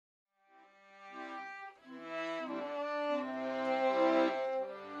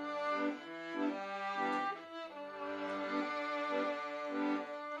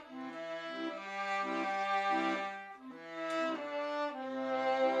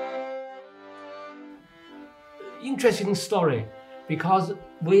interesting story because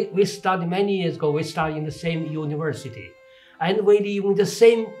we studied many years ago, we studied in the same university and we live in the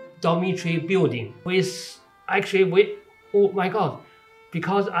same dormitory building. Oh my God,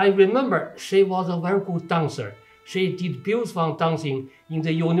 because I remember she was a very good dancer. She did beautiful dancing in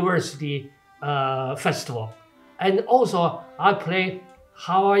the university festival. And also I play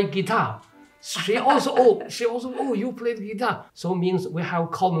Hawaii guitar. She also, you play the guitar. So it means we have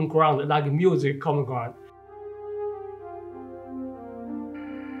common ground, like music common ground.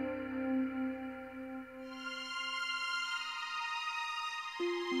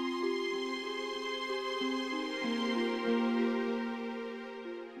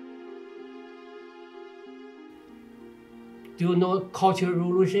 Do you know Cultural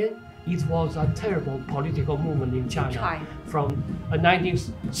Revolution? It was a terrible political movement in China from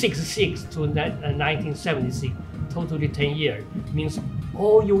 1966 to 1976, totally 10 years. Means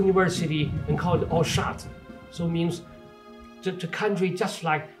all university and college all shut. So means the country just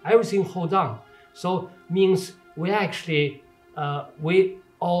like everything hold on. So means we actually,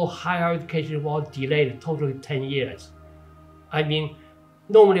 all higher education was delayed totally 10 years. I mean,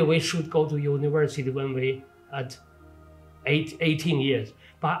 normally we should go to university when we at 18 years.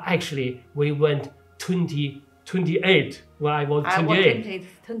 But actually, we went 28 when I was 28. I was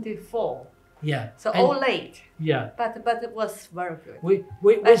 24. Yeah. So all late. Yeah. But it was very good.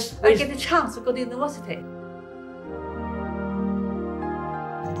 I get the chance to go to university.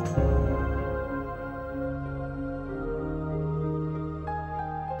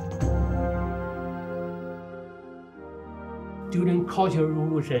 During Cultural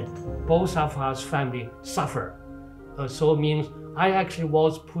Revolution, both of us family suffered. So it means I actually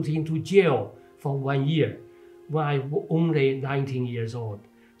was put into jail for 1 year when I was only 19 years old.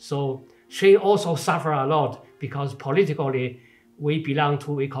 So she also suffered a lot because politically we belong to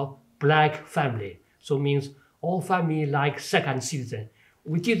what we call black family. So it means all family like second citizen.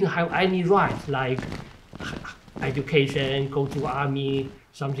 We didn't have any right like education, go to army,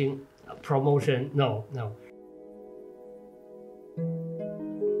 something, promotion, no.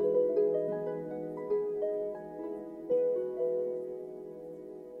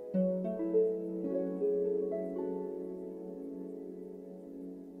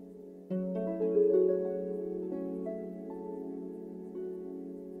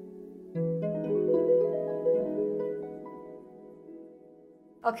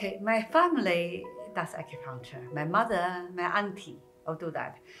 Okay, my family does acupuncture. My mother, my auntie all do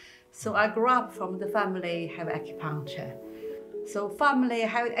that. So I grew up from the family have acupuncture. So family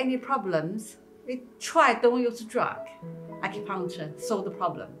have any problems, we try don't use drug. Acupuncture solve the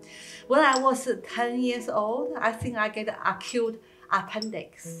problem. When I was 10 years old, I think I get acute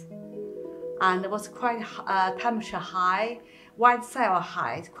appendix. And it was quite temperature high, white cell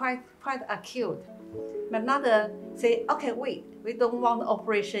high, it's quite acute. My mother say, okay, wait, we don't want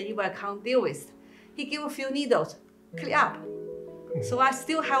operation if I can't deal with. He give a few needles, clear up. So I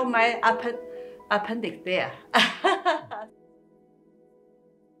still have my appendix there.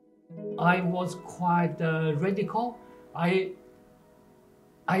 I was quite radical. I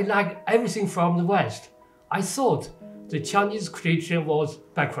like everything from the West. I thought the Chinese Christian was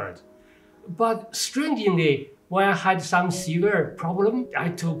backward. But strangely, when I had some severe problem, I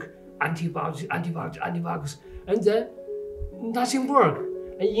took antibiotics, and then nothing worked.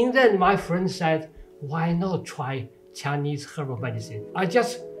 And in then my friend said, why not try Chinese herbal medicine? I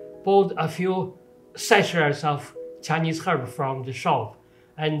just bought a few sachets of Chinese herb from the shop,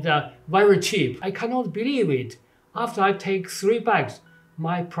 and very cheap. I cannot believe it. After I take 3 bags,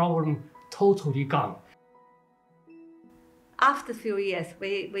 my problem totally gone. After a few years,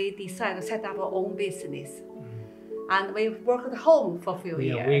 we decided to set up our own business. And we worked at home for a few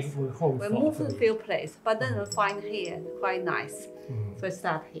years. We moved to a few places, but then we find here quite nice. So we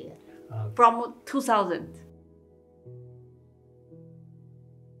start here from 2000.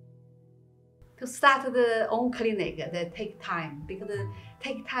 To start the own clinic, they take time because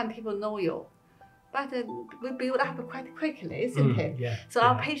take time people know you. But we build up quite quickly, isn't it? Yeah, so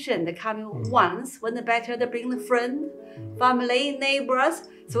our patient they come once, when they're better, they bring a friend, family, neighbors.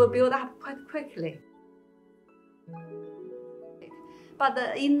 So we build up quite quickly. But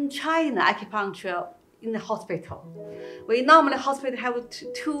in China, acupuncture in the hospital, we normally hospital have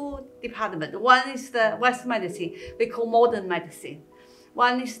two departments. One is the Western medicine, we call modern medicine.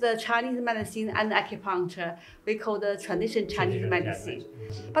 One is the Chinese medicine and acupuncture, we call the traditional Chinese medicine.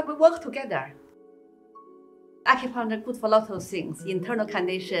 But we work together. Acupuncture good for a lot of things: internal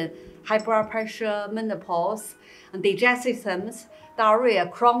condition, high blood pressure, menopause, and digestive systems, diarrhea,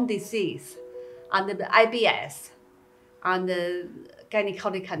 Crohn's disease, and the IBS, and the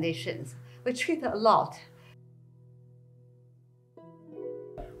gynecologic conditions. We treat a lot.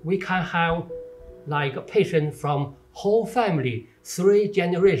 we can have like a patient from whole family, 3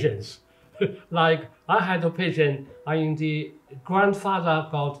 generations. Like I had a patient, the grandfather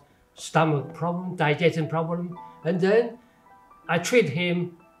got stomach problem, digestion problem, and then I treat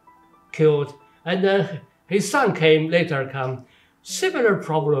him, cured, and then his son later, similar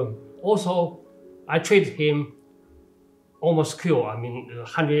problem. Also, I treat him, almost cured.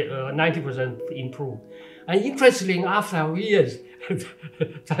 90% improved. And interestingly, after years,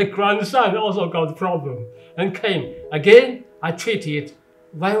 the grandson also got problem and came again. I treated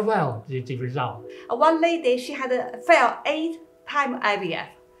very well the result. One lady, she had failed 8 times IVF,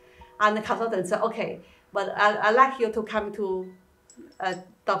 and the consultant said, "Okay, but I'd like you to come to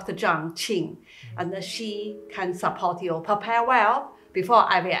Dr. John Qing, and she can support you, prepare well before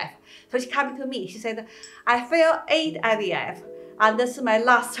IVF." So she came to me. She said, "I failed 8 IVF, and this is my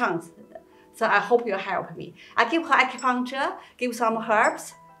last chance. So I hope you help me." I give her acupuncture, give some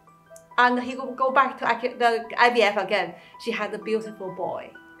herbs, and he will go back to the IVF again. She had a beautiful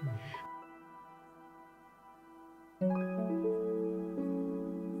boy.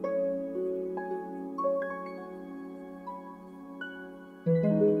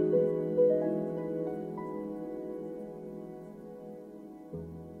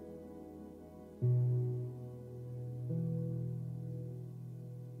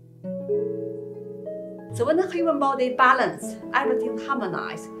 So when the human body balance, everything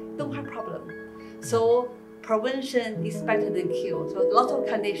harmonized, don't have problem. So prevention is better than cure. So lots of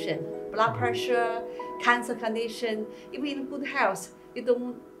condition, blood pressure, cancer condition, even in good health, you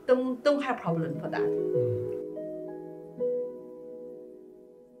don't have problem for that.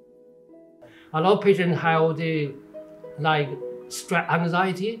 A lot of patients have the stress,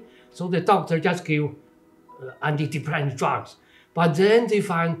 anxiety, so the doctor just give antidepressant drugs. But then they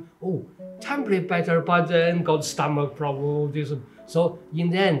find, temporarily better, but then got stomach problem. So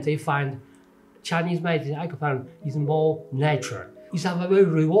in the end, they find Chinese medicine, acupuncture, is more natural. It's a very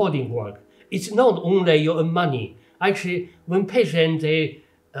rewarding work. It's not only you earn money. Actually, when patients, they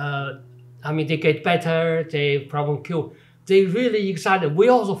get better, they problem cure, they really excited. We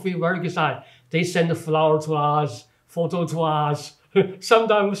also feel very excited. They send a flower to us, photo to us.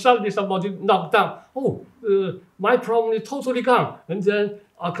 Sometimes suddenly somebody knocked down. My problem is totally gone. And then,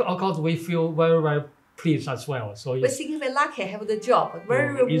 of course, we feel very, very pleased as well. So we think we're lucky to have the job,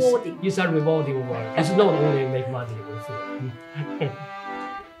 very rewarding. It's a rewarding work. It's not only make money, we feel.